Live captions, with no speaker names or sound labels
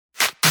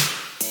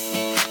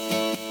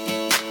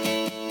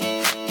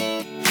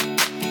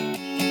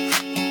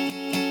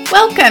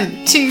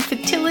Welcome to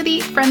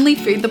Fertility Friendly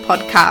Food, the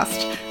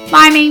podcast.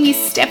 My name is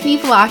Stephanie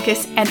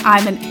Vlakis and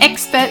I'm an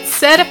expert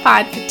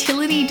certified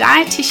fertility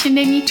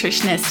dietitian and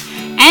nutritionist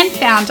and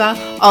founder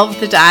of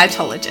The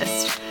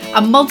Dietologist, a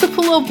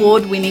multiple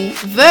award-winning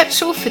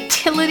virtual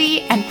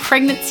fertility and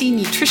pregnancy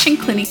nutrition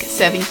clinic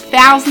serving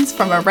thousands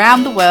from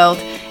around the world,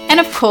 and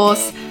of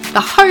course, the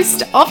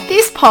host of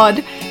this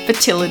pod,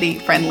 Fertility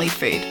Friendly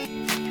Food.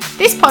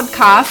 This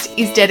podcast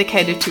is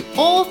dedicated to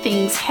all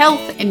things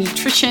health and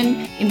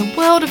nutrition in the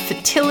world of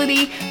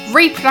fertility,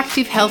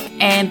 reproductive health,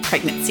 and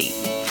pregnancy.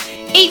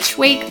 Each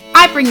week,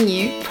 I bring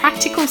you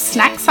practical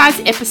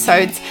snack-sized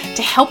episodes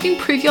to help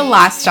improve your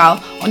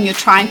lifestyle on your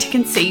trying to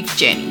conceive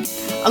journey,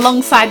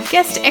 alongside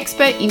guest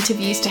expert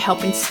interviews to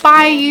help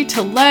inspire you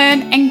to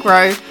learn and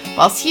grow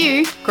whilst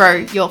you grow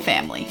your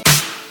family.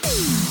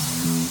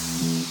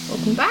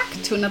 Welcome back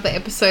to another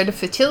episode of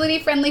Fertility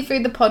Friendly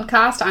Food, the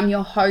podcast. I'm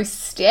your host,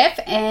 Steph,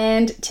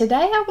 and today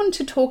I want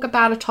to talk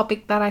about a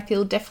topic that I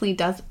feel definitely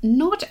does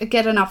not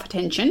get enough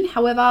attention.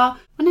 However,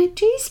 when I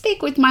do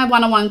speak with my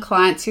one-on-one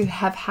clients who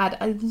have had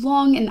a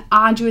long and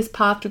arduous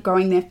path to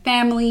growing their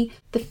family,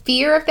 the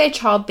fear of their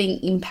child being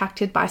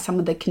impacted by some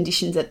of the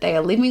conditions that they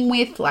are living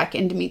with, like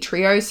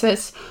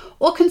endometriosis,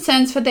 or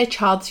concerns for their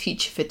child's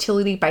future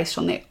fertility based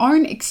on their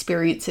own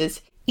experiences,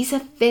 is a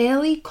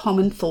fairly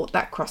common thought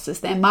that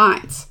crosses their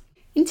minds.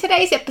 In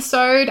today's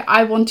episode,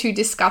 I want to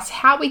discuss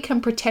how we can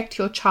protect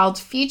your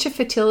child's future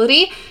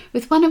fertility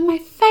with one of my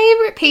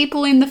favorite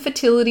people in the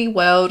fertility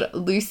world,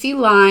 Lucy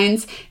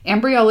Lines,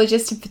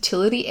 embryologist and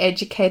fertility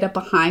educator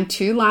behind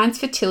Two Lines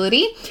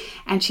Fertility,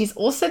 and she's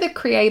also the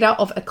creator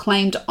of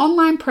acclaimed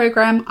online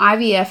program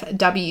IVF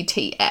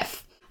WTF.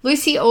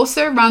 Lucy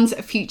also runs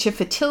Future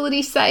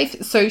Fertility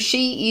Safe, so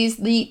she is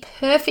the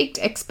perfect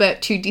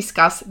expert to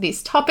discuss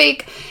this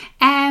topic,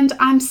 and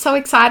I'm so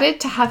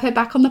excited to have her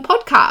back on the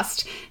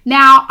podcast.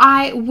 Now,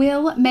 I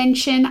will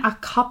mention a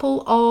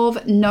couple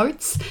of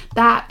notes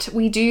that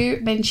we do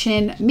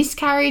mention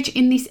miscarriage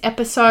in this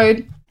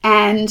episode,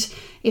 and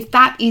if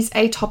that is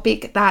a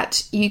topic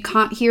that you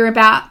can't hear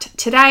about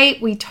today,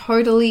 we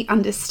totally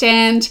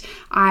understand.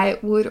 I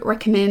would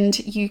recommend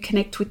you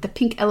connect with the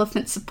Pink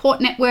Elephant Support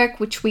Network,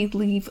 which we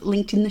leave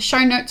linked in the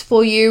show notes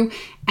for you,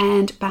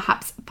 and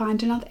perhaps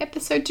find another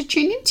episode to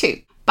tune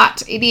into.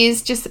 But it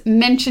is just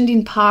mentioned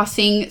in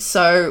passing,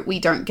 so we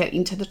don't get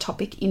into the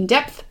topic in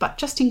depth, but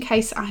just in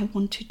case, I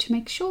wanted to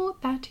make sure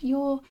that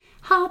your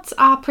hearts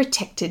are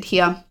protected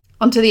here.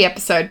 Onto the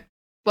episode.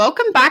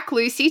 Welcome back,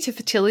 Lucy, to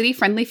Fertility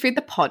Friendly Food,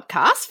 the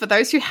podcast. For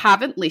those who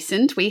haven't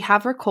listened, we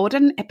have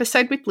recorded an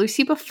episode with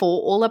Lucy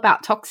before all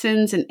about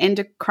toxins and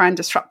endocrine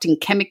disrupting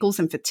chemicals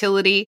and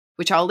fertility,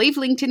 which I'll leave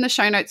linked in the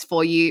show notes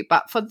for you.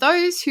 But for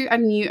those who are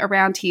new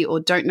around here or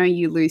don't know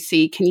you,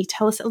 Lucy, can you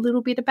tell us a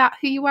little bit about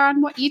who you are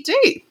and what you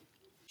do?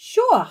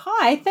 Sure.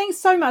 Hi. Thanks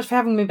so much for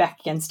having me back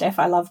again, Steph.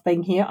 I love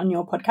being here on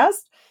your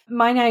podcast.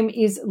 My name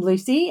is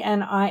Lucy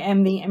and I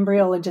am the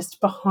embryologist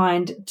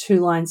behind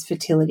Two Lines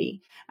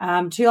Fertility.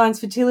 Two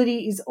Lines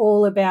Fertility is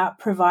all about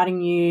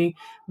providing you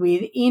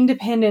with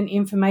independent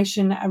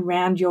information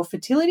around your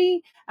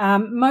fertility,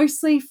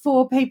 mostly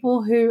for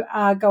people who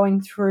are going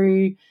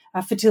through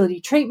fertility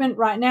treatment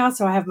right now.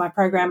 So I have my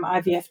program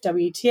IVF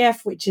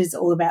WTF, which is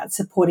all about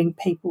supporting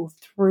people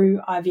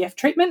through IVF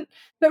treatment,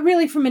 but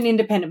really from an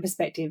independent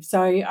perspective.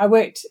 So I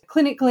worked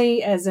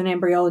clinically as an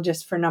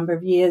embryologist for a number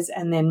of years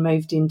and then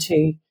moved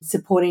into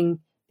supporting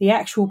the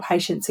actual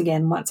patients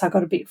again. Once I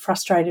got a bit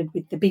frustrated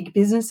with the big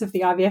business of the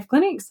IVF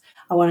clinics,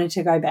 I wanted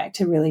to go back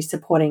to really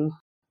supporting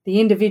the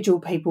individual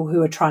people who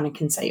are trying to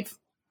conceive.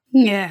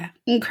 Yeah,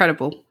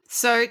 incredible.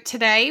 So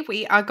today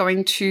we are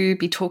going to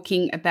be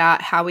talking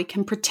about how we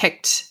can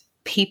protect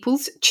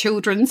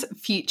children's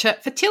future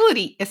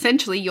fertility,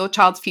 essentially your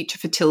child's future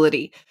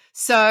fertility.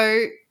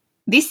 So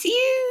this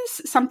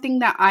is something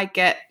that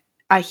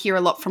I hear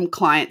a lot from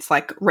clients,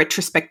 like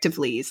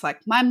retrospectively. It's like,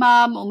 my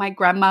mum or my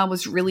grandma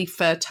was really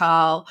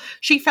fertile.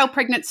 She fell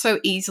pregnant so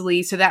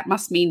easily, so that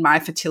must mean my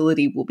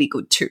fertility will be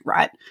good too,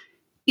 right?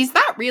 Is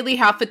that really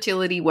how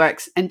fertility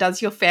works? And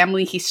does your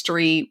family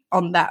history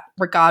on that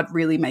regard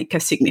really make a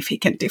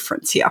significant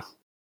difference here?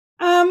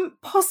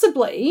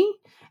 Possibly.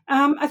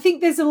 I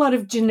think there's a lot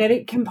of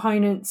genetic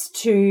components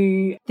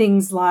to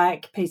things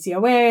like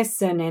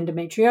PCOS and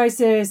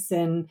endometriosis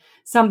and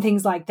some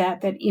things like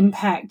that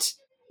impact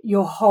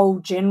your whole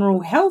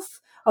general health.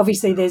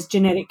 Obviously, there's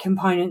genetic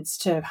components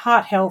to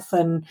heart health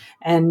and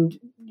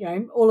you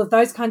know, all of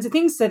those kinds of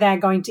things. So they're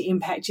going to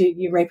impact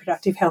your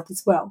reproductive health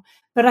as well.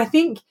 But I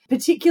think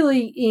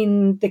particularly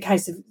in the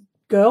case of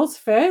girls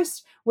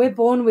first, we're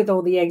born with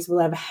all the eggs we'll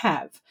ever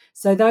have.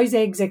 So those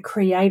eggs are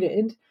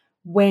created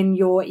when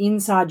you're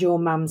inside your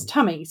mum's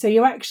tummy. So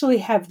you actually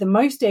have the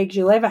most eggs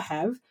you'll ever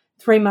have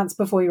 3 months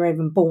before you're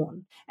even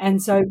born.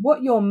 And so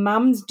what your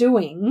mum's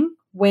doing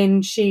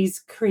when she's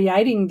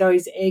creating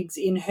those eggs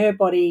in her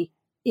body,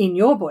 in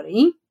your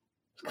body,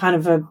 kind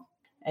of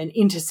an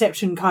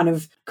interception kind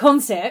of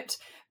concept.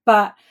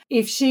 But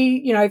if she,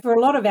 you know, for a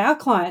lot of our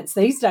clients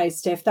these days,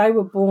 Steph, they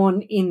were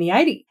born in the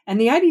 80s.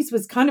 And the 80s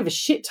was kind of a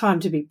shit time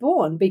to be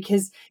born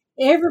because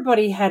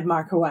Everybody had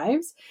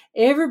microwaves.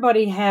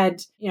 Everybody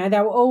had, they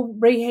were all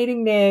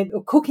reheating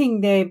or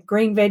cooking their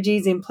green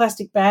veggies in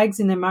plastic bags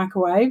in their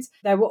microwaves.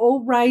 They were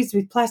all raised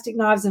with plastic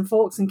knives and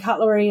forks and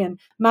cutlery, and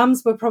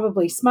mums were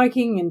probably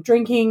smoking and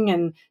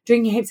drinking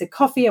heaps of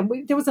coffee. And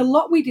there was a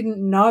lot we didn't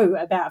know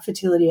about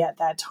fertility at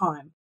that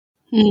time.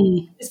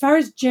 As far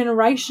as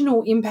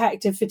generational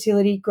impact of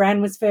fertility, Gran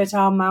was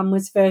fertile, Mum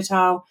was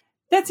fertile.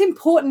 That's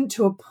important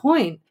to a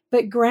point,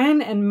 but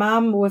Gran and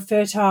Mum were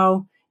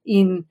fertile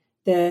in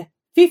the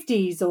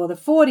 50s or the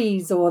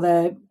 40s or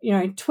the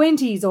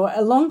 20s or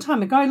a long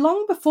time ago,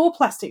 long before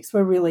plastics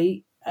were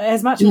really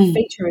as much of a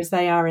feature as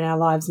they are in our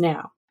lives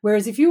now.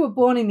 Whereas if you were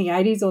born in the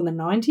 80s or the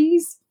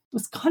 90s, it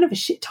was kind of a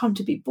shit time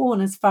to be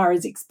born as far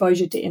as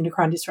exposure to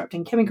endocrine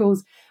disrupting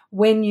chemicals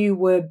when you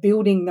were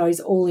building those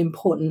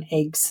all-important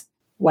eggs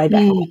way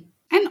back.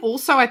 And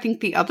also I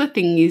think the other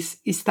thing is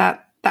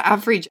that the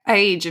average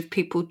age of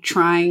people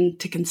trying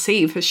to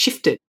conceive has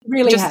shifted.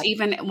 Really just has.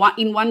 Even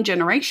in one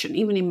generation,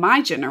 even in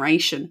my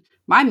generation,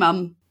 my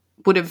mum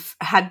would have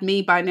had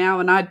me by now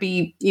and I'd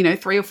be,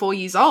 3 or 4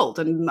 years old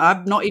and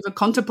I'm not even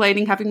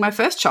contemplating having my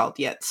first child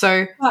yet.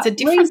 So it's a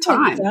different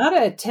time.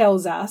 Data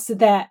tells us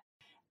that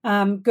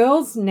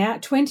girls now,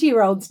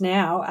 20-year-olds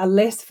now, are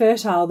less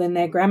fertile than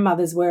their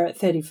grandmothers were at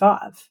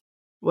 35.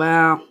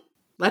 Wow.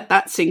 Let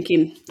that sink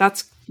in.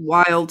 That's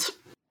wild.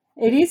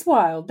 It is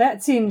wild.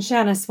 That's in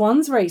Shanna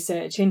Swan's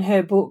research in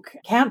her book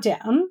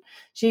Countdown.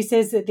 She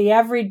says that the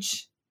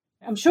average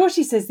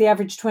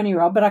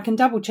 20-year-old, but I can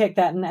double check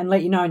that and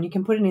let you know, and you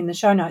can put it in the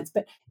show notes.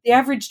 But the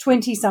average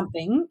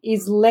 20-something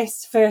is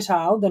less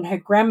fertile than her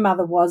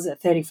grandmother was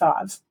at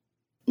 35.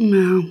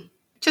 Wow.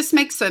 Just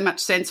makes so much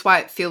sense why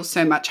it feels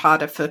so much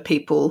harder for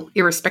people,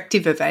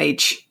 irrespective of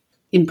age,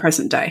 in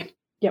present day.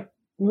 Yep,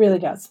 really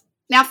does.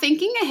 Now,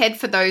 thinking ahead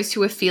for those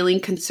who are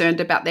feeling concerned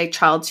about their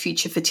child's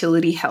future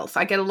fertility health,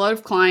 I get a lot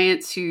of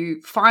clients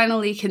who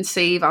finally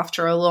conceive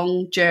after a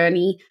long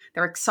journey.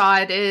 They're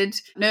excited,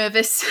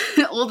 nervous,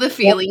 all the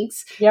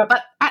feelings. Yep.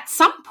 But at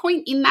some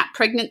point in that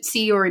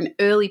pregnancy or in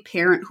early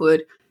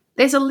parenthood,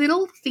 there's a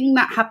little thing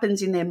that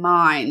happens in their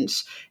mind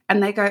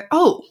and they go,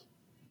 oh,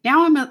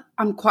 now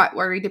I'm quite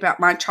worried about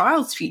my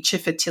child's future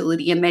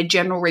fertility and their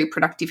general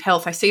reproductive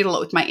health. I see it a lot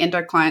with my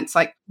endo clients,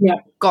 like,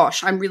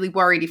 gosh, I'm really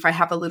worried if I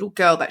have a little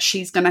girl that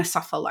she's going to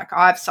suffer like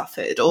I've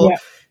suffered, or,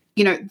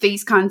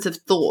 these kinds of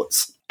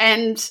thoughts.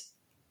 And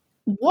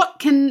what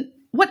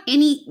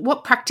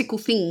practical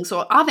things,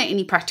 or are there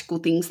any practical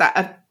things that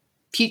a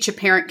future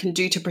parent can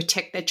do to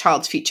protect their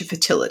child's future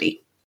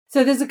fertility?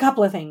 So there's a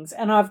couple of things,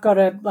 and I've got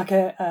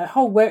a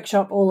whole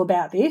workshop all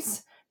about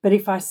this. But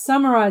if I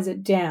summarize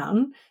it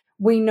down,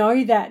 we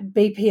know that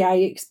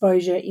BPA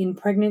exposure in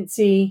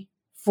pregnancy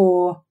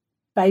for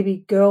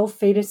baby girl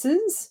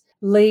fetuses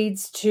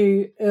leads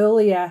to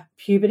earlier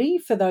puberty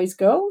for those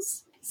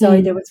girls. So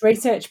there was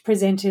research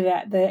presented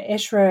at the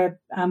ESHRA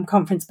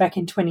conference back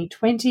in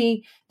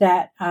 2020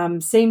 that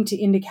seemed to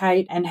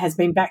indicate, and has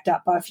been backed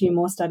up by a few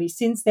more studies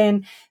since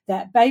then,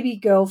 that baby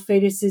girl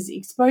fetuses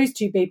exposed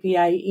to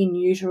BPA in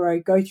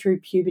utero go through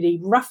puberty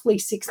roughly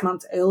 6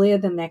 months earlier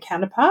than their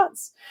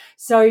counterparts.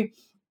 So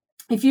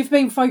if you've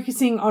been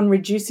focusing on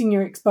reducing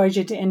your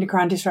exposure to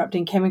endocrine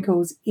disrupting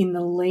chemicals in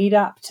the lead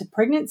up to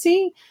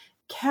pregnancy,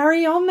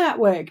 carry on that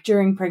work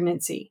during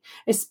pregnancy,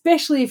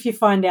 especially if you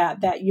find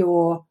out that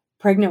you're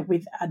pregnant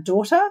with a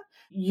daughter.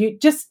 You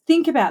just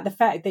think about the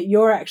fact that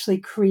you're actually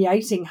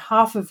creating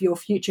half of your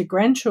future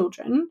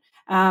grandchildren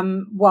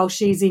while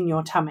she's in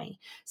your tummy.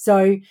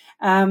 So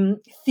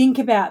think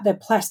about the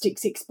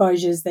plastics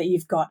exposures that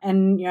you've got.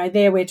 And,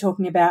 there we're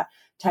talking about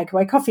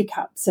takeaway coffee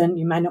cups, and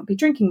you may not be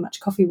drinking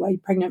much coffee while you're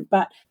pregnant,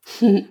 but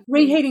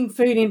reheating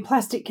food in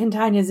plastic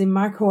containers in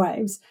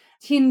microwaves,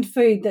 tinned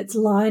food that's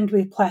lined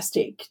with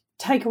plastic,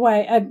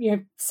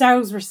 takeaway,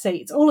 sales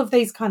receipts, all of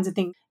these kinds of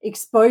things,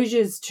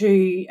 exposures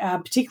to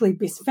particularly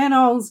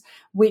bisphenols,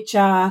 which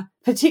are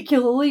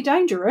particularly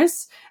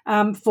dangerous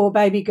for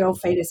baby girl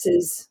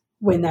fetuses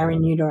when they're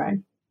in utero.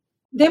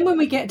 Then when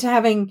we get to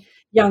having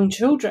young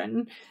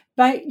children,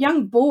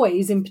 young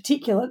boys in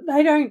particular,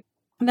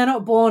 they're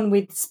not born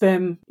with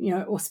sperm,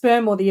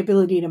 or the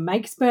ability to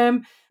make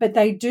sperm, but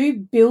they do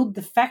build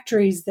the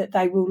factories that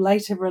they will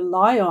later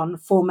rely on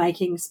for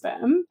making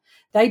sperm.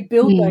 They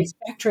build those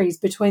factories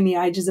between the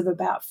ages of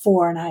about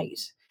 4 and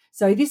 8.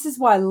 So this is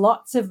why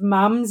lots of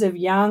mums of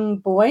young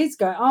boys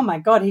go, oh my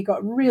God, he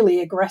got really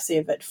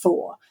aggressive at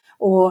 4.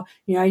 Or,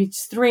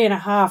 it's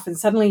 3.5 and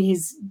suddenly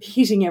he's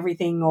hitting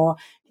everything. Or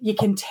you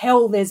can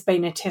tell there's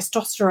been a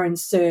testosterone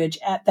surge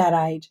at that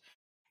age.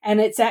 And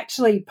it's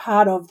actually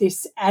part of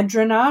this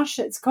adrenage,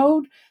 it's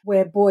called,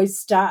 where boys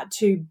start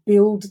to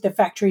build the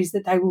factories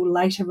that they will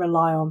later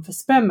rely on for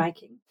sperm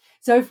making.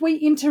 So if we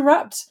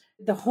interrupt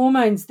the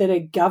hormones that are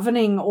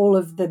governing all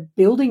of the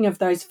building of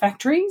those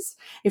factories,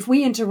 if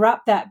we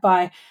interrupt that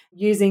by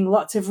using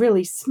lots of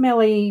really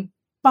smelly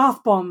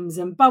bath bombs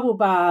and bubble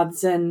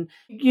baths and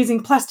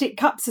using plastic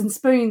cups and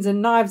spoons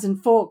and knives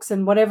and forks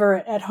and whatever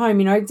at home.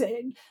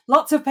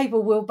 Lots of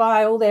people will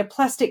buy all their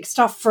plastic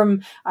stuff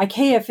from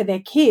IKEA for their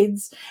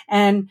kids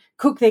and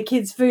cook their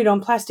kids' food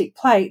on plastic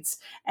plates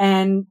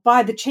and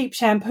buy the cheap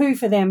shampoo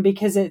for them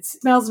because it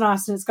smells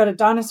nice and it's got a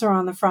dinosaur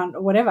on the front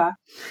or whatever.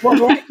 What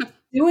we're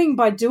doing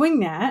by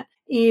doing that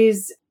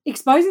is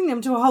exposing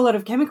them to a whole lot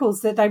of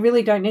chemicals that they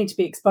really don't need to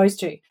be exposed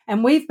to.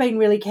 And we've been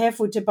really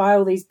careful to buy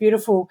all these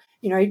beautiful,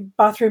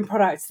 bathroom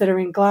products that are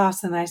in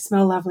glass and they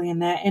smell lovely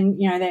and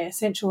they're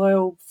essential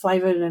oil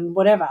flavored and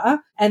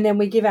whatever. And then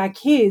we give our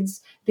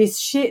kids this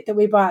shit that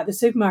we buy at the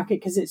supermarket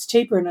because it's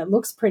cheaper and it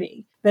looks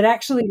pretty. But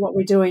actually what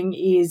we're doing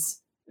is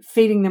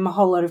feeding them a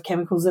whole lot of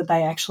chemicals that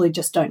they actually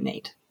just don't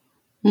need.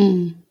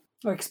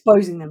 Or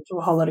exposing them to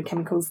a whole lot of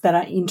chemicals that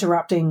are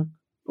interrupting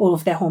all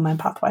of their hormone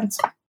pathways.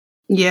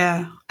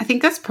 Yeah, I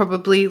think that's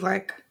probably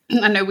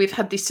I know we've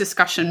had this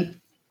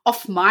discussion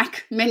off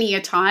mic many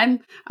a time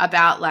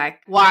about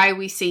why are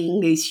we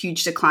seeing these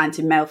huge declines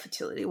in male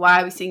fertility?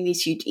 Why are we seeing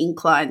these huge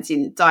inclines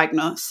in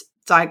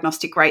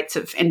diagnostic rates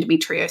of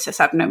endometriosis,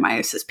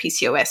 adenomyosis,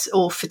 PCOS,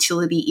 or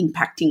fertility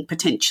impacting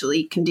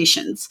potentially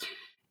conditions?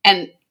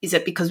 And is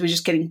it because we're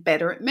just getting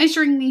better at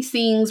measuring these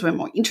things? We're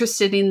more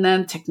interested in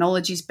them,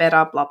 technology's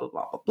better, blah, blah,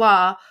 blah, blah,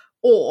 blah.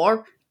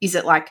 Or is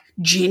it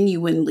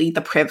genuinely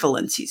the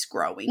prevalence is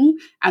growing?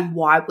 And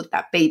why would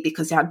that be?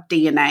 Because our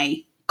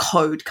DNA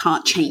code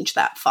can't change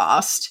that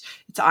fast.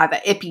 It's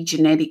either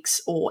epigenetics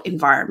or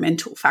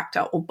environmental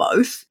factor or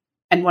both.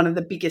 And one of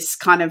the biggest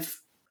kind of,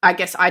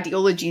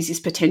 ideologies is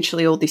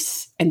potentially all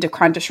this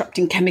endocrine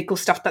disrupting chemical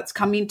stuff that's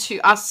come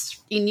into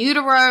us in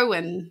utero.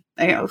 And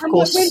of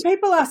course, when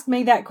people ask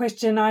me that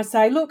question, I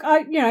say, look,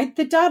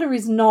 the data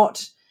is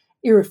not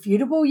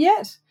irrefutable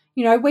yet.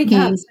 We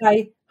can't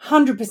say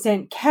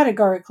 100%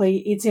 categorically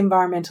it's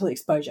environmental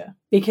exposure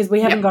because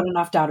we haven't got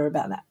enough data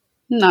about that.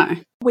 No.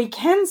 We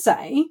can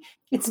say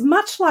it's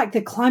much like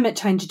the climate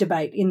change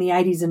debate in the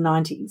 80s and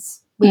 90s,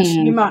 which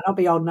you might not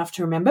be old enough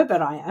to remember,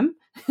 but I am.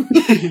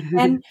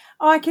 And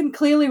I can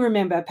clearly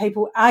remember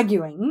people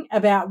arguing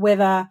about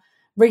whether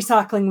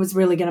recycling was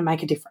really going to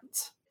make a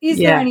difference. Is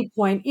there any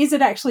point? Is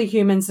it actually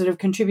humans that have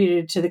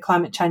contributed to the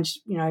climate change,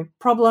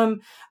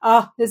 problem?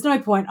 There's no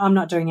point. I'm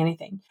not doing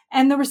anything.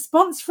 And the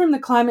response from the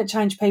climate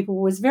change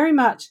people was very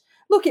much,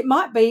 look, it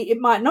might be, it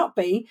might not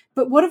be,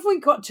 but what have we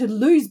got to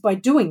lose by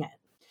doing it?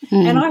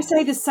 And I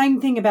say the same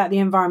thing about the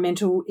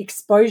environmental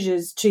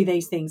exposures to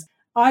these things.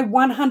 I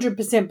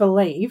 100%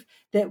 believe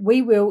that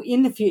we will,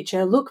 in the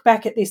future, look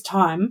back at this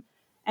time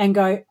and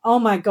go, oh,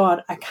 my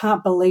God, I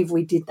can't believe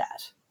we did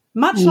that.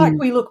 Much like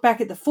we look back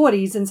at the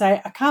 40s and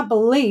say, I can't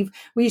believe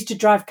we used to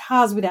drive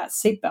cars without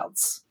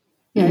seatbelts.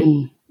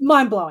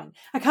 Mind-blowing.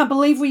 I can't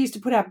believe we used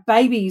to put our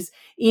babies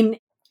in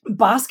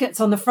baskets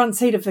on the front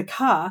seat of the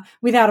car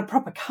without a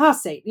proper car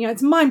seat.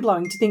 It's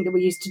mind-blowing to think that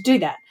we used to do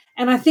that.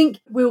 And I think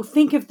we'll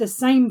think of the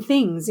same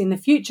things in the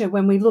future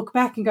when we look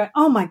back and go,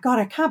 oh, my God,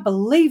 I can't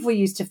believe we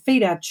used to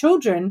feed our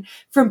children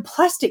from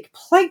plastic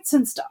plates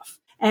and stuff.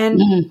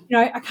 And,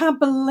 I can't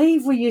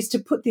believe we used to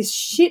put this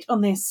shit on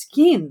their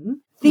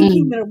skin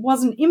thinking that it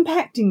wasn't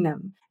impacting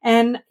them.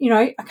 And,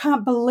 I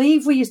can't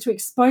believe we used to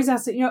expose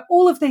ourselves,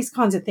 all of these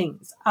kinds of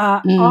things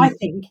I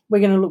think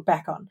we're going to look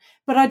back on.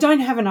 But I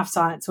don't have enough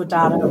science or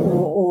data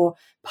or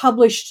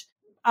published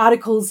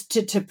articles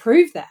to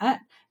prove that.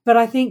 But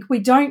I think we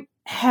don't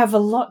have a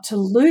lot to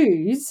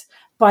lose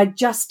by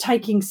just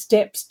taking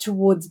steps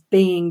towards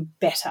being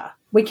better.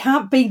 We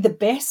can't be the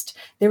best.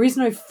 There is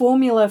no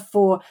formula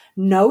for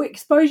no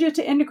exposure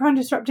to endocrine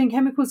disrupting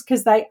chemicals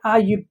because they are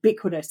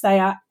ubiquitous. They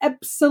are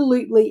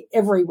absolutely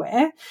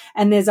everywhere.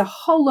 And there's a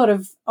whole lot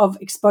of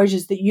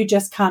exposures that you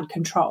just can't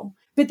control.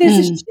 But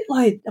there's a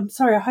shitload, I'm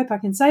sorry, I hope I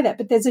can say that,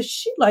 but there's a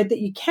shitload that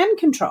you can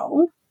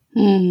control.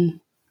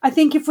 I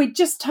think if we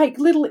just take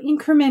little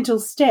incremental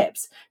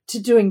steps to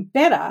doing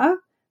better,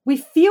 we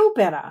feel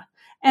better.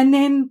 And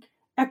then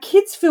our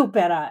kids feel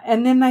better.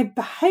 And then they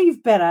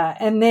behave better.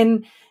 And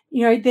then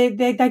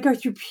they go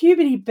through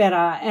puberty better,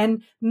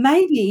 and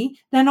maybe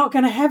they're not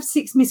going to have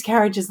 6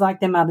 miscarriages like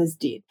their mothers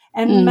did.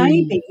 And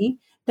maybe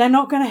they're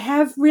not going to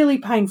have really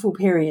painful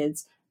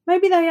periods.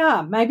 Maybe they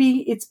are.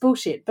 Maybe it's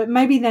bullshit, but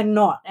maybe they're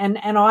not. And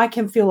I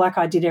can feel like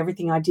I did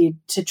everything I did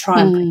to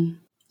try and...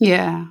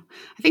 Yeah.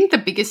 I think the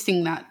biggest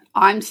thing that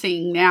I'm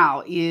seeing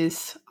now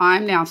is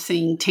I'm now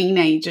seeing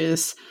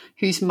teenagers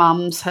whose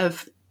mums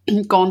have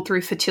gone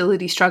through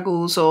fertility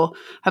struggles or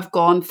have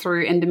gone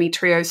through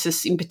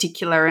endometriosis in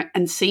particular,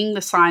 and seeing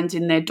the signs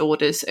in their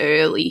daughters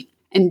early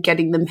and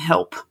getting them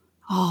help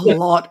a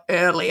lot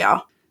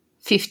earlier,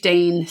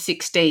 15,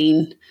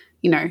 16,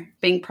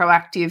 being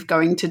proactive,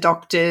 going to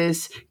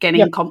doctors,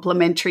 getting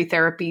complementary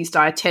therapies,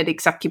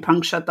 dietetics,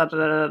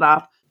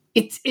 acupuncture,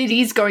 It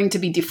is going to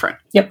be different.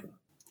 Yep.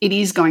 It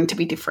is going to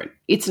be different.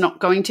 It's not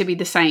going to be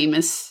the same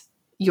as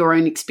your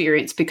own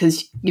experience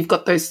because you've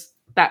got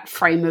that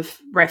frame of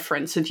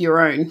reference of your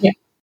own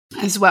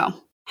as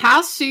well.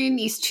 How soon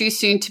is too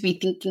soon to be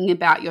thinking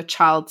about your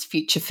child's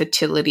future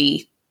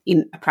fertility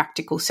in a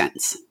practical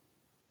sense?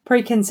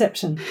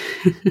 Preconception.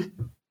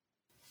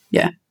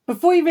 Yeah.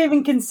 Before you've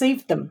even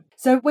conceived them.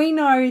 So we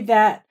know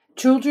that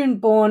children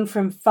born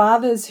from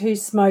fathers who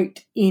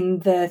smoked in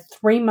the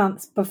 3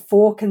 months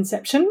before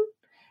conception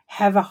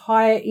have a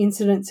higher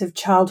incidence of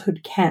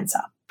childhood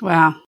cancer.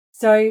 Wow.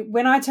 So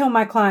when I tell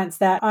my clients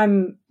that,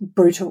 I'm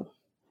brutal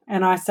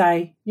and I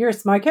say, you're a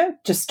smoker,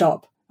 just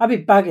stop. I'd be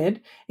buggered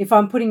if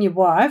I'm putting your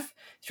wife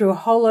through a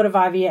whole lot of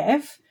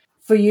IVF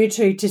for you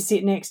two to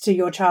sit next to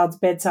your child's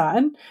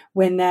bedside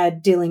when they're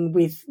dealing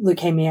with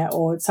leukemia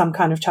or some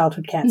kind of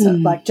childhood cancer.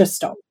 Like, just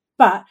stop.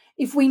 But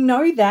if we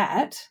know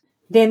that,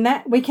 then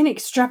that we can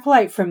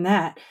extrapolate from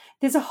that.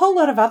 There's a whole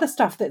lot of other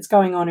stuff that's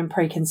going on in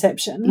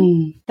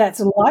preconception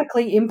that's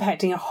likely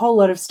impacting a whole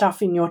lot of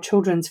stuff in your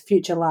children's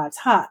future lives.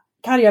 Heart,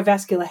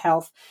 cardiovascular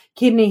health,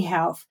 kidney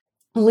health,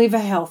 liver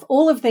health,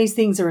 all of these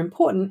things are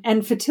important,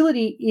 and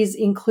fertility is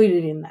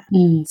included in that.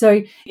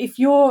 So if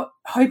you're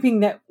hoping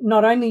that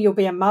not only you'll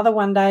be a mother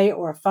one day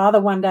or a father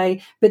one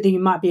day, but that you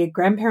might be a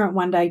grandparent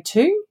one day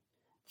too,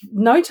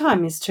 no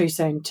time is too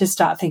soon to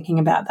start thinking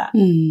about that.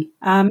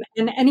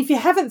 And if you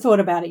haven't thought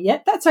about it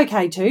yet, that's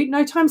okay too.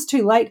 No time's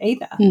too late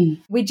either.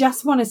 We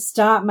just want to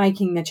start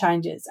making the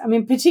changes. I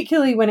mean,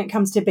 particularly when it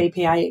comes to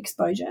BPA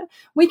exposure,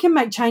 we can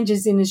make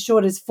changes in as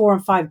short as 4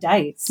 and 5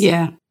 days.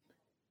 Yeah.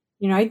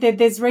 You know,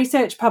 there's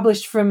research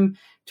published from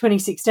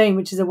 2016,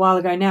 which is a while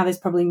ago now. There's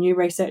probably new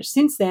research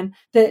since then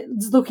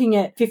that's looking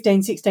at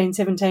 15, 16,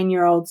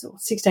 17-year-olds or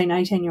 16,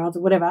 18-year-olds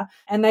or whatever,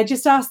 and they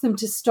just asked them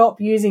to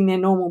stop using their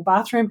normal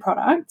bathroom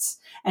products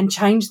and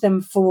change them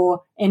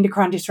for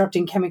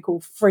endocrine-disrupting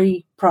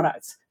chemical-free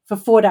products for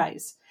 4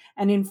 days.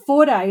 And in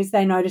 4 days,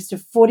 they noticed a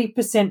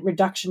 40%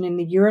 reduction in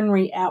the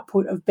urinary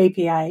output of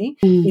BPA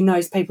in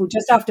those people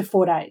just after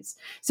 4 days.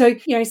 So,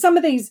 you know, some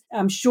of these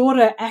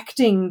shorter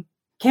acting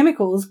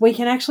chemicals we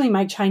can actually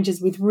make changes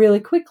with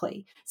really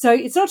quickly. So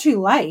it's not too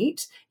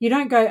late. You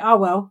don't go, oh,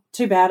 well,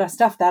 too bad, I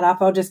stuffed that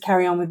up, I'll just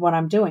carry on with what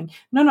I'm doing.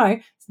 No,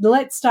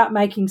 let's start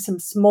making some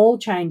small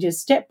changes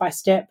step by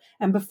step.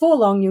 And before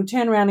long, you'll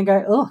turn around and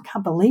go, oh, I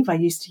can't believe I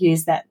used to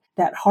use that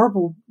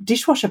horrible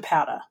dishwasher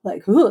powder.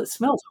 Like, oh, it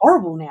smells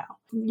horrible now.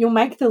 You'll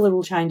make the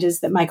little changes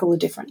that make all the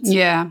difference.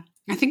 Yeah.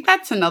 I think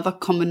that's another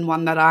common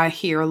one that I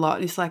hear a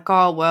lot. It's like,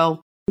 oh,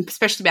 well,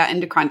 especially about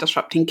endocrine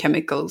disrupting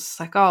chemicals,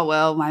 like, oh,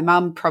 well, my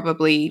mum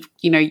probably,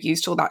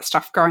 used all that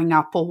stuff growing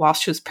up or while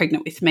she was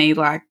pregnant with me,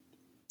 like,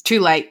 too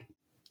late,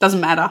 doesn't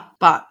matter.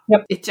 But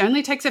It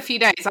only takes a few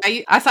days.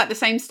 I cite the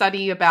same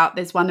study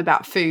there's one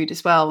about food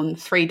as well, in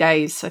 3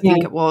 days, I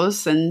think it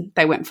was, and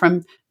they went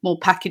from more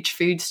packaged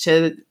foods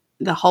to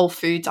the whole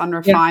foods,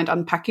 unrefined,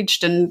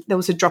 unpackaged, and there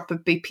was a drop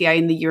of BPA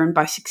in the urine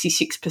by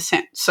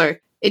 66%. So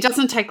it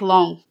doesn't take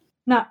long.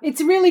 No, it's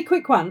a really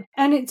quick one.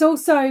 And it's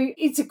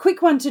a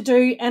quick one to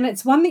do, and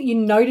it's one that you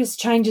notice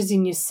changes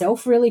in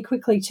yourself really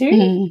quickly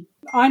too.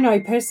 I know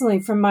personally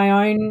from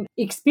my own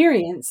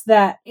experience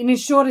that in as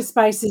short a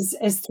space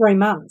as 3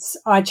 months,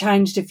 I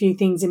changed a few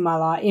things in my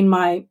life. In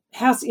my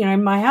house,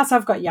 in my house,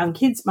 I've got young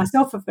kids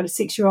myself. I've got a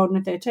 6-year-old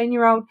and a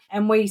 13-year-old,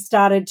 and we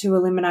started to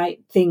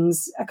eliminate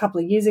things a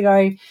couple of years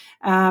ago.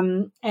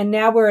 And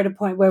now we're at a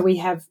point where we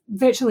have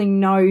virtually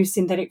no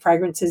synthetic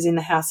fragrances in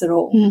the house at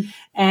all.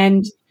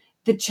 And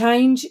the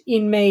change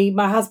in me,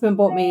 my husband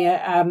bought me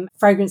a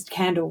fragranced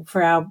candle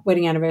for our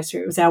wedding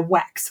anniversary. It was our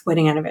wax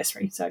wedding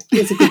anniversary. So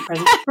it's a good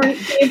present.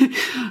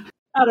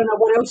 I don't know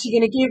what else you're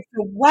going to give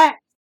for wax,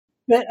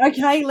 but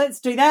okay, let's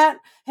do that.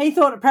 He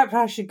thought perhaps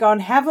I should go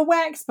and have a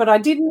wax, but I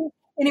didn't.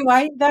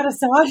 Anyway, that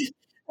aside,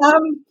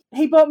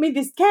 he bought me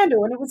this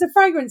candle, and it was a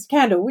fragrance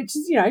candle, which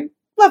is,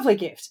 lovely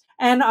gift.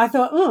 And I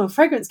thought, oh,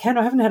 fragrance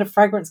candle. I haven't had a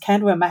fragrance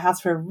candle in my house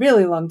for a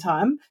really long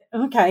time.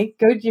 Okay,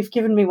 good. You've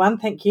given me one.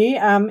 Thank you.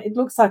 It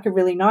looks like a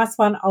really nice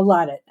one. I'll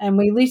light it. And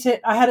we lit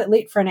it. I had it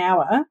lit for an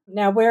hour.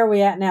 Now, where are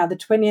we at now? The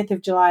 20th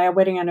of July. Our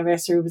wedding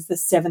anniversary was the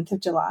 7th of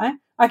July.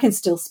 I can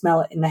still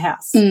smell it in the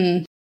house.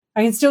 I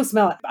can still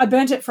smell it. I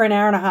burnt it for an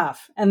hour and a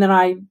half, and then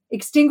I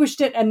extinguished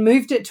it and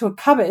moved it to a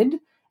cupboard,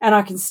 and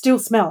I can still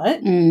smell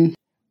it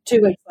 2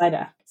 weeks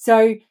later.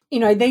 So,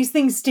 these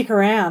things stick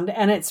around,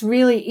 and it's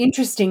really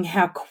interesting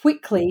how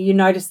quickly you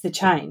notice the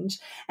change.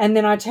 And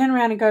then I turn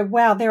around and go,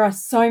 wow, there are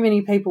so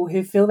many people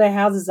who fill their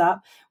houses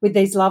up with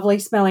these lovely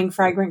smelling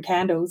fragrant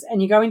candles,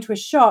 and you go into a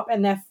shop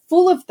and they're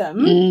full of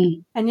them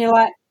and you're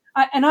like,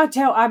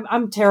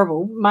 I'm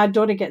terrible. My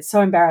daughter gets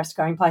so embarrassed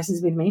going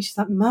places with me. She's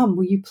like, Mum,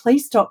 will you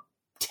please stop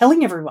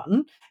telling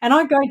everyone? And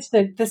I go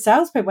to the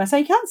salespeople. I say,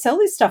 you can't sell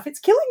this stuff. It's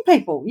killing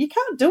people. You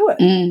can't do it.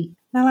 And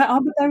they're like,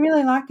 oh, but they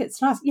really like it.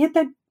 It's nice. Yeah,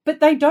 but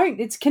they don't.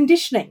 It's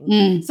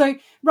conditioning. So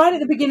right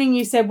at the beginning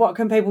you said, what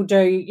can people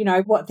do,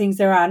 what things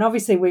there are. And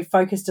obviously we've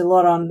focused a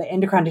lot on the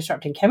endocrine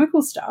disrupting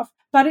chemical stuff,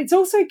 but it's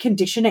also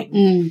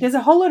conditioning. There's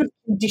a whole lot of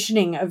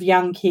conditioning of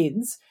young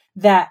kids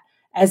that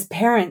as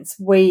parents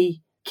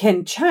we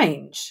can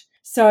change.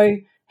 So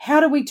how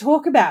do we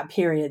talk about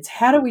periods?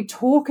 How do we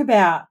talk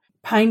about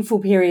painful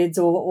periods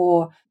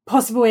or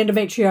possible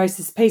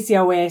endometriosis,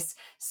 PCOS,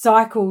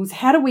 cycles?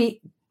 How do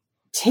we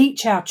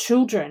teach our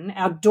children,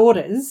 our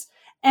daughters,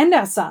 and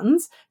our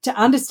sons to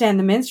understand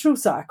the menstrual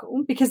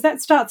cycle, because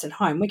that starts at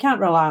home. We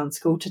can't rely on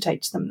school to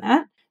teach them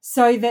that,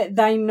 so that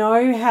they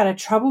know how to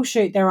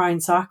troubleshoot their own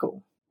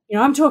cycle.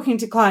 I'm talking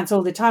to clients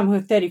all the time who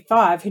are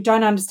 35 who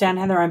don't understand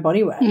how their own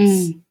body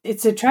works.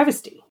 It's a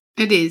travesty.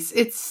 It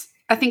is.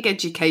 I think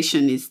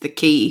education is the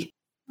key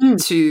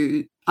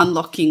to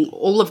unlocking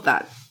all of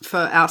that for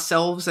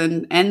ourselves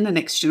and the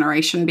next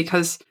generation,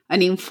 because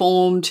an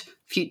informed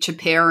future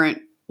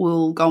parent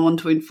will go on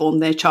to inform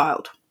their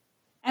child.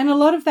 And a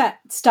lot of that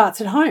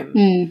starts at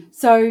home.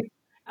 So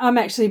I'm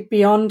actually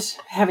beyond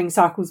having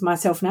cycles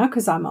myself now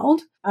because I'm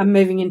old. I'm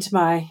moving into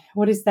my,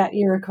 what is that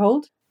era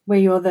called? Where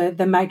you're the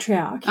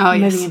matriarch. Oh,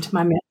 yes. Moving into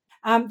my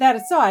that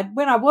aside,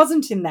 when I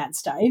wasn't in that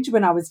stage,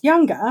 when I was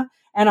younger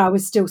and I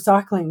was still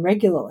cycling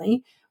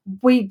regularly,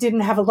 we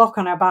didn't have a lock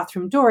on our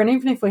bathroom door. And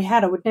even if we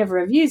had, I would never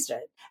have used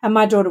it. And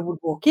my daughter would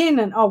walk in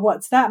and, oh,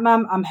 what's that,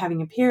 Mum? I'm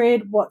having a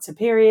period. What's a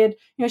period?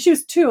 She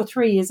was 2 or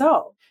 3 years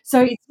old.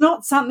 So it's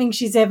not something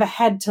she's ever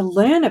had to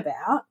learn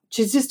about.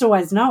 She's just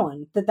always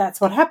known that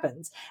that's what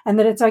happens and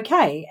that it's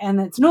okay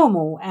and it's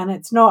normal and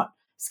it's not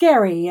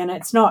scary and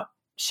it's not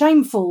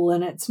shameful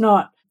and it's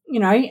not,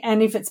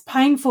 and if it's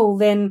painful,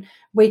 then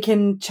we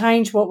can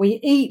change what we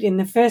eat in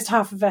the first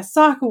half of our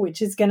cycle,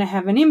 which is going to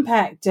have an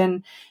impact.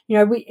 And,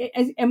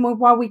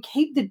 while we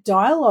keep the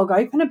dialogue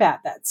open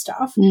about that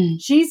stuff,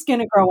 she's going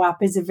to grow up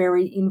as a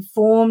very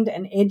informed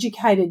and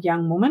educated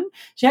young woman.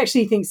 She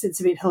actually thinks it's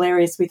a bit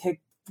hilarious with her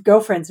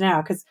girlfriends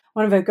now, because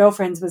one of her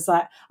girlfriends was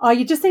like, oh,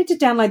 you just need to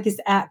download this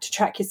app to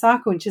track your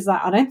cycle. And she's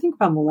like, I don't think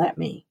Mum will let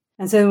me.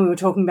 And so we were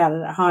talking about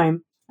it at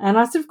home. And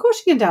I said, of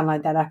course you can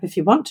download that app if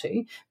you want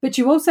to, but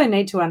you also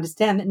need to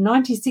understand that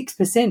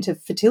 96%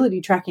 of fertility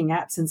tracking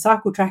apps and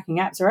cycle tracking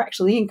apps are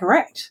actually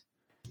incorrect.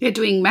 They're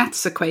doing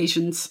maths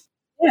equations.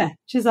 Yeah.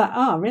 She's like,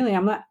 oh, really?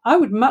 I'm like, I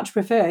would much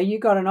prefer you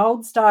got an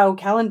old style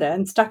calendar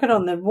and stuck it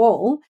on the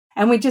wall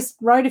and we just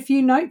wrote a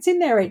few notes in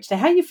there each day.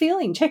 How are you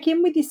feeling? Check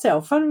in with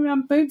yourself. My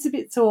boob's a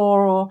bit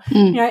sore or,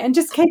 and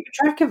just keep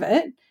a track of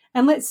it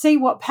and let's see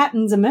what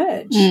patterns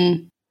emerge.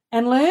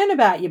 And learn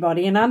about your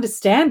body and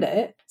understand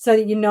it so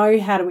that you know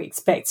how to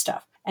expect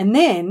stuff. And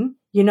then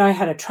you know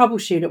how to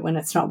troubleshoot it when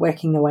it's not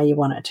working the way you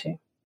want it to.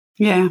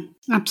 Yeah,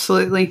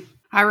 absolutely.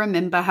 I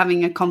remember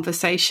having a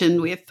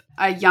conversation with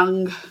a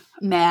young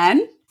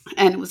man,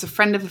 and it was a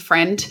friend of a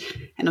friend,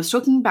 and I was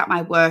talking about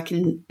my work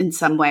in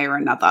some way or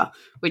another,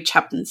 which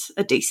happens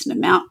a decent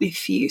amount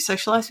if you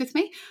socialise with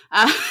me.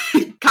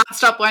 Can't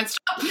stop, won't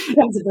stop.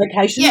 That's a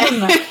vocation,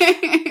 isn't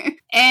it?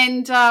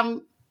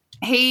 And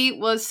he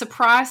was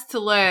surprised to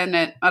learn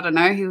at, I don't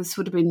know, he would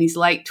have been in his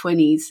late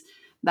 20s,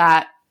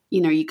 that,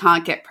 you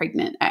can't get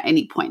pregnant at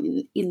any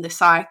point in the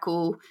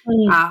cycle.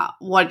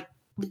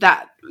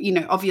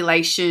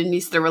 Ovulation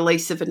is the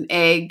release of an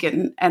egg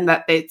and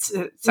that it's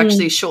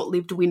actually a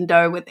short-lived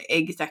window where the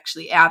egg is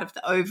actually out of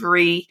the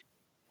ovary.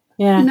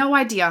 Yeah. No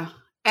idea.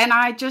 And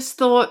I just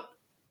thought,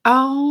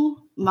 oh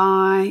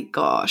my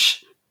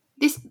gosh,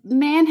 this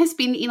man has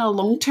been in a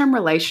long-term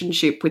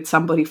relationship with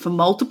somebody for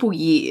multiple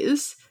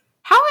years.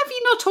 How have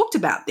you not talked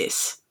about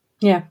this?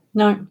 Yeah,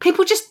 no.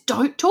 People just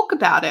don't talk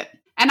about it.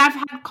 And I've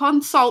had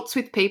consults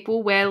with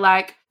people where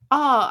I'd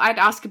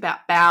ask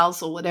about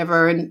bowels or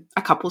whatever in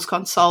a couples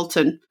consult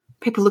and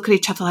people look at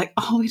each other like,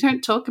 oh, we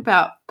don't talk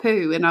about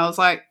poo. And I was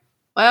like,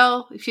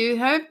 well, if you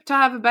hope to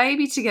have a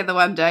baby together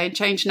one day and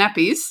change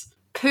nappies,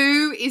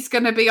 poo is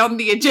going to be on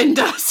the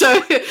agenda.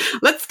 So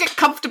let's get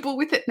comfortable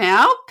with it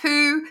now.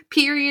 Poo,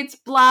 periods,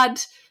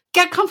 blood,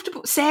 get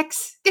comfortable,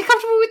 sex, get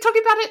comfortable with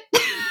talking about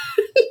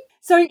it.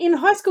 So in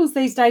high schools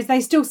these days,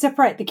 they still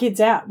separate the kids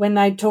out when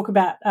they talk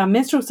about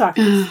menstrual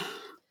cycles.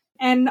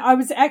 And I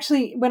was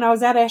actually, when I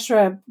was at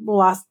ASHRA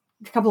last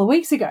couple of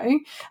weeks ago,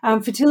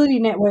 Fertility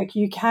Network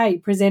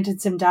UK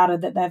presented some data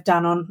that they've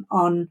done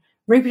on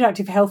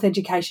reproductive health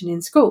education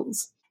in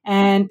schools.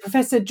 And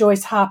Professor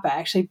Joyce Harper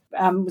actually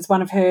was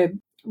one of her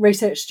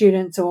research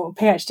students or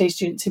PhD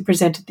students who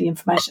presented the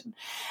information.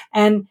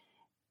 And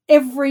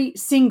every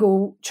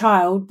single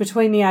child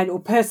between the age, or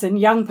person,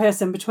 young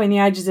person between the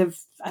ages of,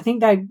 I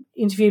think they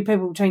interviewed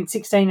people between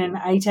 16 and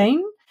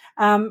 18,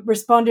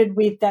 responded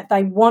with that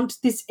they want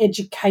this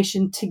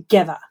education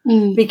together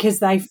because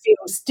they feel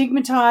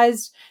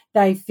stigmatized,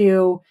 they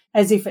feel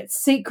as if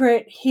it's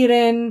secret,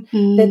 hidden,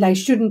 that they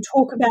shouldn't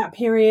talk about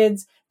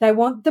periods. They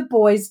want the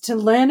boys to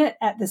learn it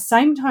at the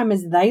same time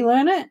as they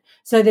learn it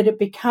so that it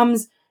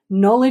becomes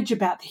knowledge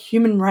about the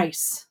human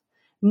race,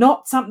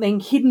 not something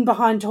hidden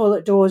behind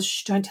toilet doors.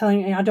 Shh, don't tell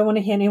anyone. I don't want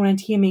to hear anyone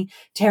hear me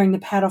tearing the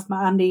pad off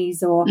my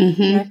undies or,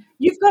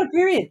 you've got a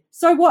period.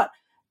 So what?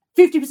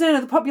 50%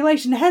 of the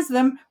population has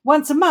them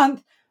once a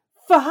month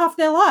for half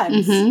their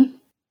lives.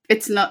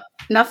 It's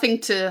nothing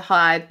to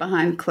hide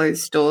behind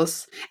closed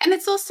doors. And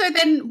it's also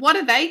then, what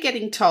are they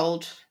getting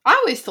told? I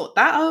always thought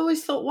that. I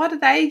always thought, what are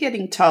they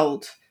getting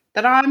told?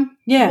 That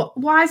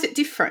why is it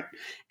different?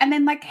 And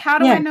then, how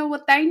do I know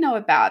what they know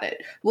about it?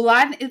 Well,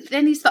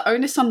 then is the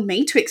onus on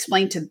me to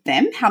explain to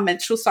them how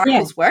menstrual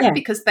cycles work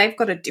because they've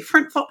got a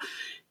different thought?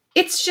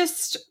 It's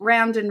just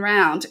round and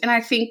round. And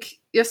I think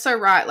you're so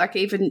right. Like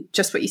even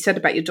just what you said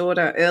about your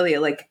daughter earlier,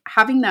 like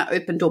having that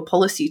open door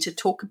policy to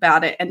talk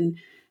about it and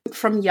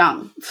from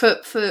young for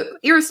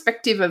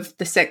irrespective of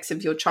the sex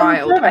of your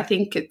child, I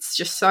think it's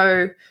just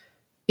so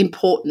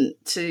important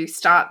to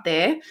start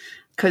there.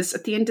 Because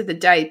at the end of the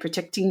day,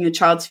 protecting your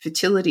child's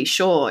fertility,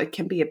 sure, it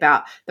can be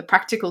about the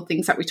practical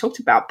things that we talked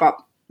about, but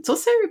it's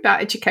also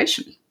about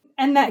education.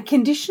 And that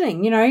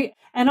conditioning,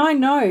 and I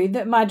know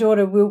that my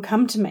daughter will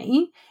come to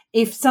me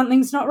if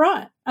something's not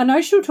right. I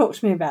know she'll talk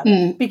to me about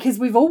it because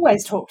we've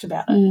always talked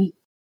about it.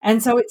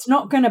 And so it's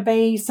not going to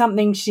be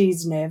something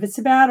she's nervous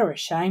about or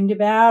ashamed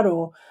about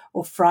or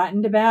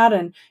frightened about.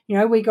 And,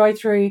 we go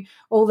through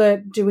all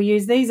do we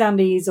use these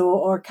undies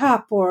or a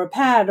cup or a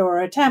pad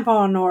or a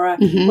tampon or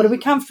what are we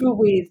comfortable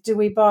with?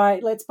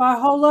 Let's buy a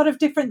whole lot of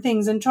different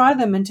things and try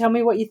them and tell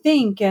me what you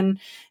think. And,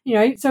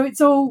 so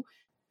it's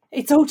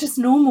all just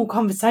normal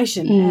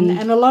conversation.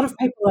 And a lot of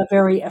people are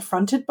very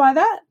affronted by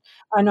that.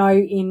 I know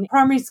in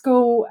primary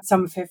school,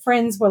 some of her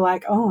friends were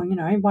like, oh,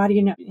 why do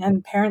you know,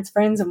 and parents'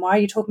 friends, and why are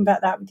you talking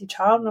about that with your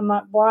child? And I'm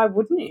like, why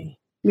wouldn't you?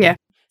 Yeah.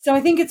 So I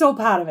think it's all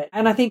part of it.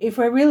 And I think if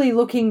we're really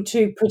looking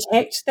to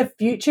protect the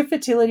future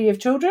fertility of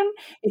children,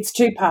 it's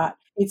two-part.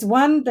 It's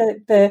one,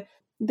 the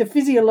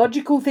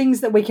physiological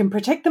things that we can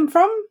protect them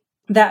from,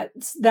 that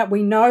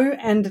we know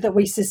and that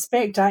we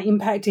suspect are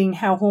impacting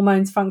how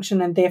hormones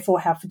function and therefore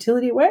how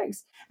fertility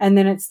works. And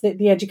then it's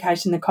the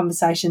education, the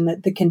conversation,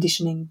 the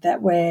conditioning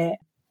that we're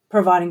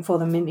providing for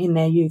them in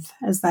their youth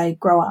as they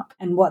grow up,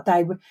 and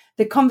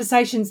the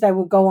conversations they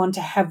will go on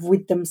to have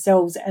with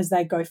themselves as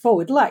they go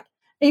forward.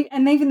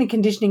 And even the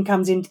conditioning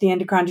comes into the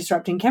endocrine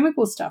disrupting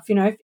chemical stuff.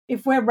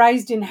 If we're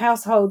raised in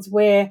households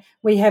where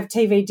we have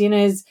TV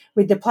dinners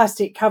with the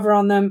plastic cover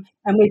on them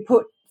and we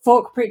put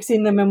fork pricks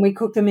in them and we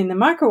cook them in the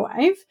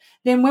microwave,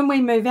 then when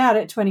we move out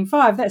at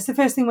 25, that's the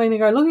first thing we're going to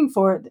go looking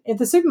for at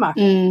the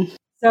supermarket.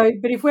 So,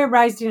 but if we're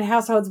raised in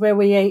households where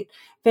we eat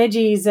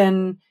veggies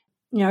and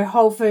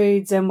whole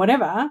foods and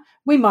whatever,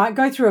 we might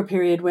go through a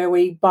period where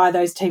we buy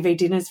those TV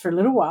dinners for a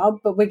little while,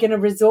 but we're going to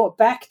resort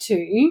back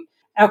to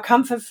our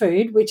comfort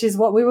food, which is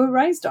what we were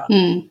raised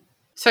on.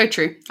 So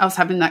true. I was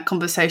having that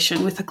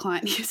conversation with a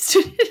client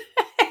yesterday.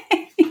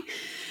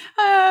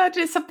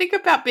 There's something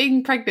about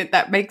being pregnant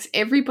that makes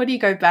everybody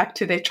go back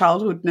to their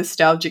childhood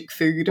nostalgic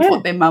food of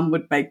what their mum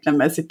would make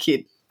them as a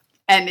kid.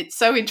 And it's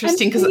so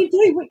interesting because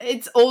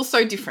it's all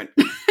so different.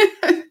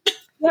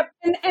 Yep.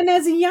 And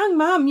as a young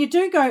mum, you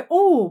do go,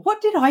 oh,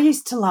 what did I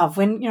used to love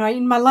when,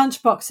 in my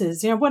lunch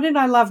boxes, what did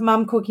I love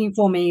mum cooking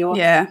for me? Or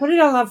what did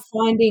I love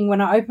finding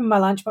when I opened my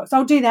lunchbox?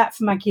 I'll do that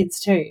for my kids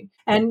too.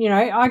 And,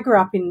 I grew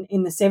up in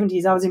the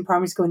 70s. I was in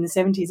primary school in the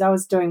 70s. I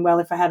was doing well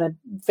if I had a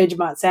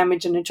Vegemite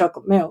sandwich and a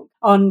chocolate milk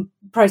on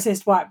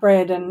processed white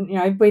bread.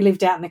 And, we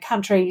lived out in the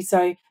country,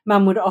 so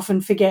mum would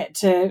often forget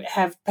to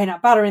have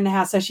peanut butter in the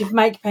house. So she'd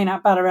make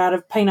peanut butter out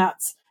of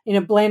peanuts in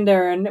a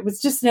blender, and it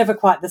was just never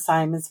quite the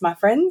same as my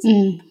friends.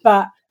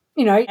 But,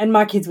 and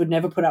my kids would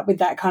never put up with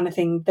that kind of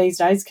thing these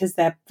days because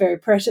they're very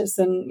precious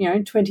and,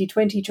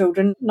 2020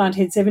 children,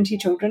 1970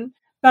 children.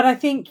 But I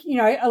think,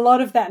 a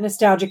lot of that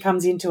nostalgia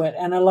comes into it,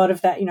 and a lot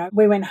of that,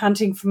 we went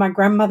hunting for my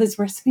grandmother's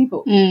recipe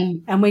book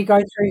and we go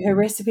through her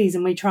recipes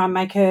and we try and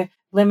make her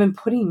lemon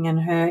pudding and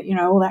her,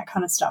 all that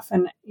kind of stuff.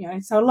 And,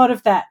 so a lot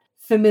of that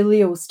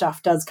familial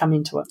stuff does come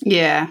into it.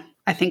 Yeah.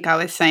 I think I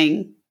was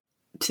saying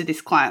to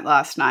this client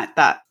last night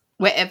that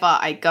wherever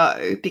I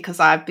go, because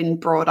I've been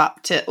brought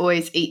up to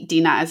always eat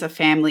dinner as a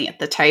family at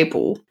the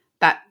table,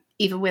 that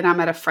even when I'm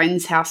at a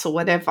friend's house or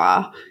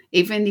whatever,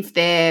 even if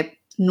their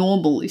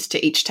normal is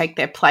to each take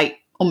their plate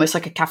almost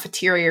like a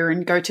cafeteria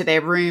and go to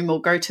their room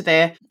or go to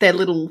their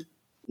little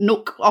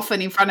nook,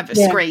 often in front of a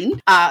screen,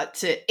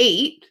 to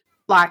eat,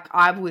 like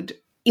I would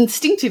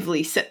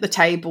instinctively set the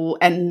table,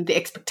 and the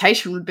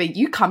expectation would be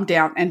you come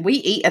down and we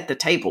eat at the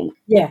table.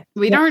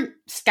 We don't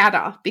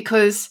scatter,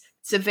 because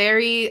it's a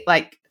very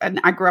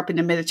and I grew up in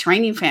a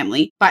Mediterranean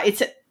family, but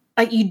it's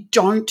you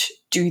don't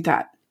do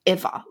that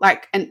ever.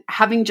 And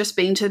having just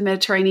been to the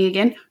Mediterranean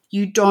again,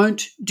 you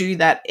don't do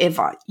that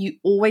ever. You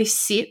always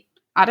sit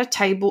at a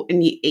table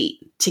and you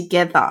eat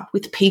together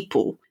with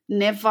people,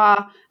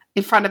 never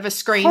in front of a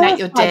screen at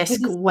your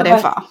desk or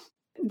whatever.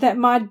 That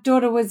my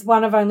daughter was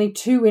one of only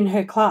 2 in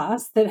her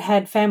class that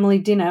had family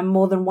dinner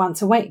more than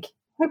once a week.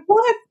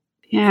 What?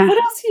 Yeah.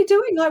 What else are you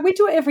doing? We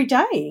do it every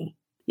day.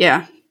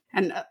 Yeah.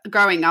 And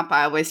growing up,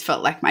 I always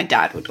felt like my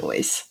dad would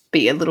always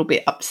be a little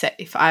bit upset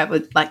if I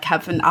would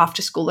have an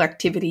after-school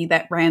activity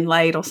that ran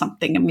late or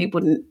something, and we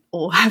wouldn't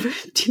all have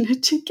dinner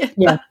together.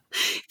 Yeah.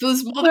 If it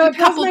was more than a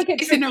couple of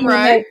days in a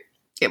row,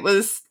 it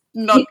was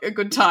not a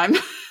good time.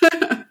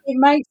 It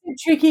makes it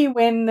tricky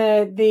when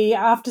the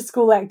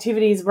after-school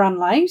activities run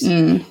late,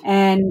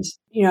 and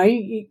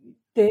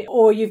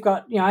or you've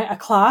got a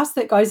class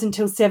that goes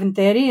until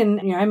 7:30, and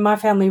in my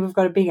family we've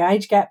got a big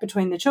age gap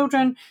between the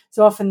children,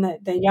 so often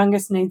the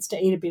youngest needs to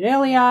eat a bit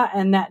earlier,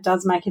 and that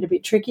does make it a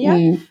bit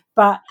trickier.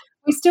 But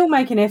we still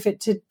make an effort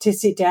to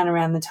sit down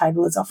around the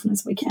table as often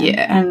as we can.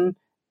 And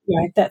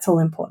that's all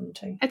important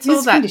too. It's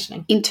all that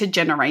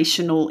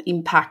intergenerational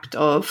impact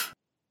of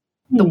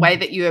the way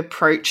that you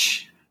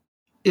approach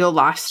your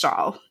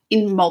lifestyle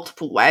in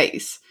multiple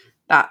ways.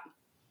 That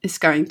is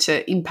going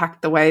to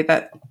impact the way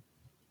that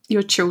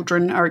your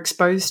children are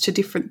exposed to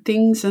different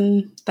things,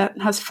 and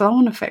that has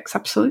flow-on effects,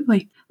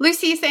 absolutely.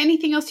 Lucy, is there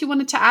anything else you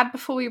wanted to add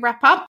before we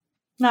wrap up?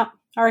 No,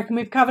 I reckon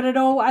we've covered it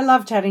all. I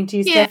love chatting to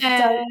you, Yeah. Steph.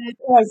 I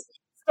always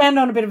stand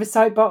on a bit of a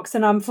soapbox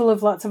and I'm full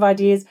of lots of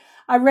ideas.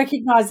 I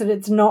recognise that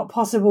it's not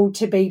possible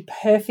to be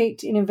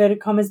perfect, in inverted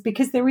commas,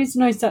 because there is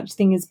no such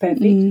thing as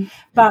perfect.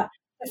 But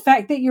the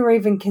fact that you're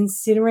even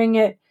considering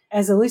it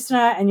as a listener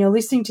and you're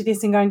listening to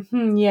this and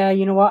going, yeah,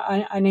 you know what,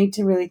 I need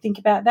to really think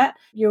about that.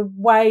 You're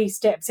way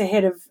steps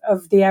ahead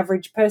of the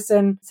average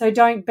person. So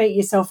don't beat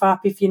yourself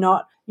up if you're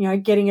not,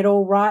 getting it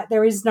all right.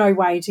 There is no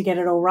way to get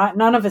it all right.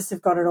 None of us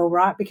have got it all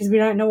right because we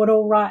don't know what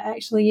all right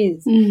actually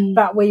is.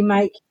 But we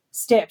make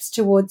steps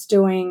towards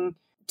doing,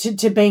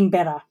 to being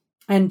better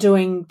and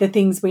doing the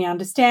things we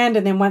understand.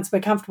 And then once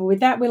we're comfortable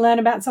with that, we learn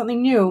about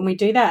something new and we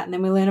do that. And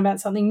then we learn about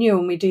something new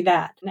and we do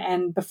that.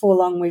 And before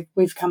long,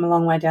 we've come a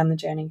long way down the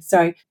journey.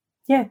 So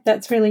yeah,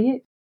 that's really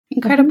it.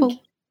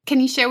 Incredible. Can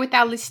you share with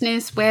our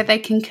listeners where they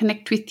can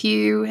connect with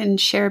you and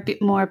share a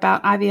bit more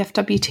about IVF,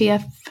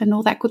 WTF and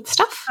all that good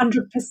stuff?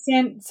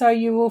 100%. So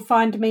you will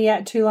find me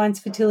at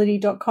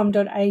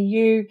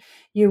twolinesfertility.com.au.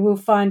 You will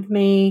find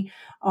me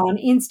on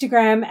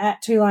Instagram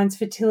at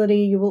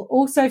twolinesfertility. You will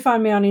also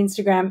find me on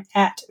Instagram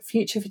at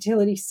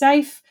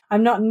futurefertilitysafe.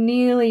 I'm not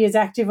nearly as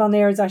active on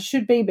there as I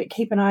should be, but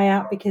keep an eye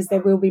out because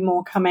there will be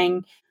more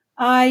coming.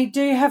 I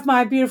do have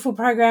my beautiful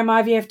program,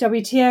 IVF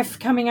WTF,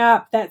 coming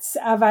up. That's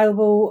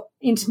available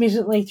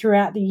intermittently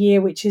throughout the year,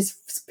 which is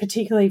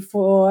particularly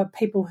for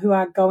people who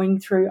are going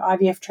through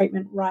IVF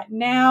treatment right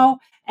now.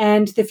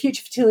 And the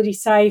Future Fertility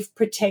Safe,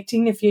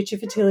 Protecting the Future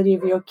Fertility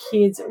of Your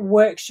Kids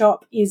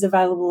workshop is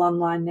available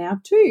online now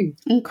too.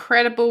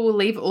 Incredible. We'll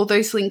leave all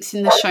those links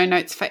in the show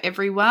notes for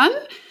everyone.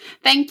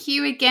 Thank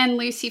you again,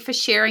 Lucy, for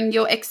sharing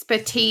your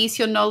expertise,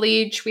 your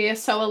knowledge. We are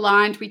so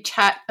aligned. We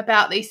chat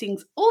about these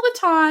things all the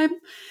time.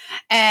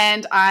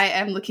 And I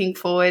am looking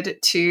forward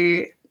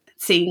to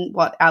seeing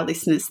what our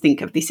listeners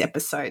think of this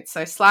episode.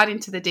 So slide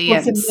into the DMs.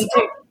 Awesome. Me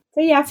too.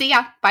 See ya. See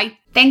ya. Bye.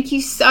 Thank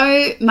you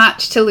so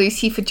much to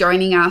Lucy for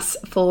joining us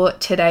for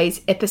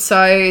today's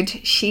episode.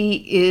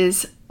 She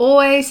is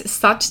always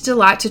such a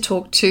delight to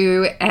talk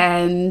to,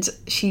 and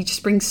she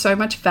just brings so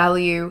much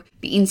value,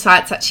 the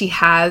insights that she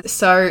has.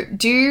 So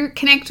do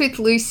connect with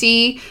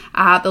Lucy.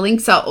 The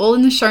links are all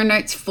in the show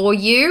notes for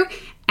you.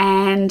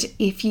 And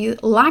if you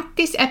like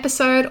this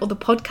episode or the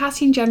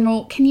podcast in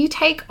general, can you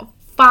take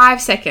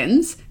 5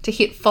 seconds to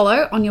hit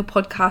follow on your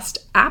podcast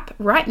app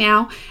right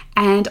now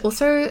and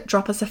also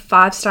drop us a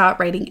 5-star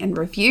rating and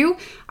review?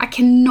 I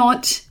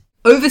cannot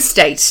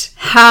overstate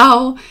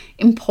how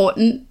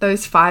important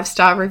those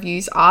 5-star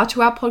reviews are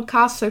to our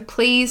podcast. So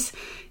please,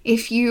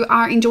 if you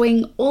are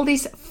enjoying all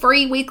this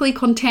free weekly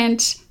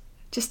content,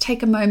 just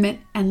take a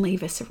moment and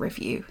leave us a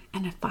review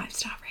and a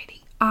 5-star rating.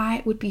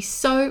 I would be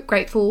so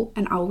grateful,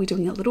 and I will be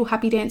doing a little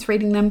happy dance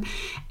reading them.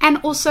 And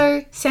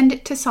also send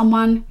it to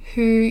someone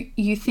who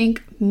you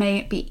think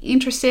may be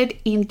interested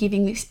in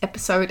giving this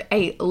episode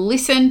a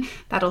listen.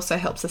 That also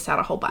helps us out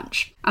a whole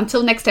bunch.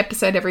 Until next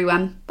episode,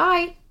 everyone.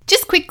 Bye.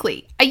 Just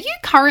quickly, are you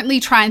currently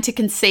trying to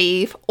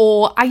conceive,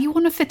 or are you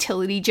on a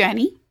fertility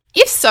journey?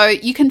 If so,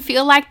 you can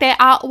feel like there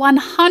are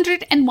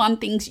 101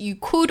 things you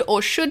could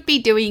or should be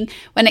doing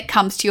when it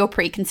comes to your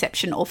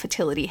preconception or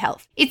fertility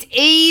health. It's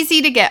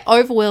easy to get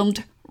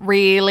overwhelmed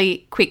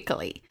really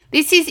quickly.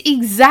 This is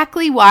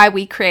exactly why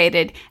we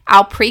created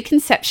our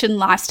preconception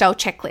lifestyle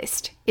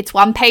checklist. It's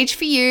 1 page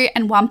for you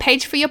and 1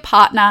 page for your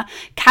partner,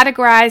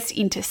 categorized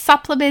into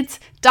supplements,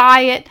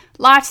 diet,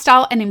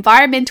 lifestyle, and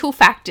environmental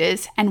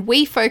factors, and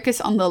we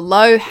focus on the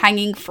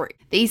low-hanging fruit.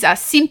 These are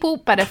simple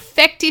but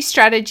effective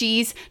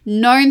strategies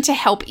known to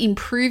help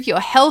improve your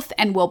health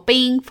and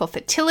well-being for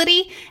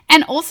fertility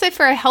and also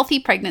for a healthy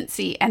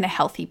pregnancy and a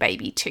healthy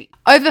baby too.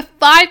 Over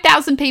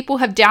 5,000 people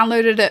have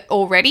downloaded it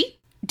already.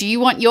 Do you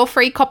want your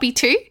free copy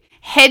too?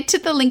 Head to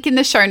the link in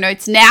the show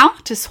notes now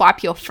to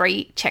swipe your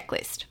free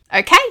checklist.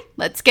 Okay,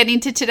 let's get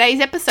into today's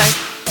episode.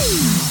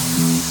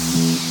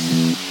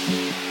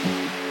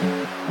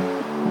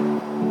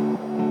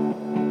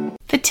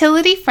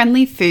 Fertility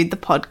Friendly Food, the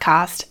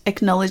podcast,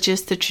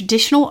 acknowledges the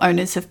traditional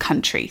owners of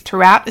country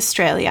throughout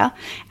Australia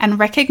and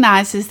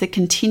recognises the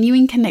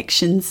continuing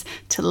connections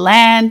to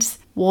lands,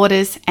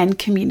 waters and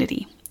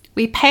community.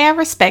 We pay our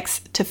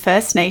respects to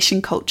First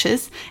Nation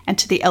cultures and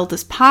to the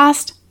elders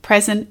past,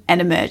 present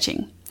and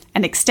emerging,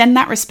 and extend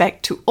that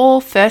respect to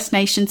all First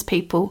Nations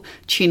people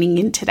tuning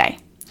in today.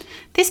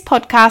 This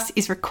podcast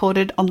is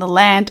recorded on the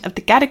land of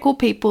the Gadigal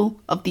people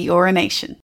of the Eora Nation.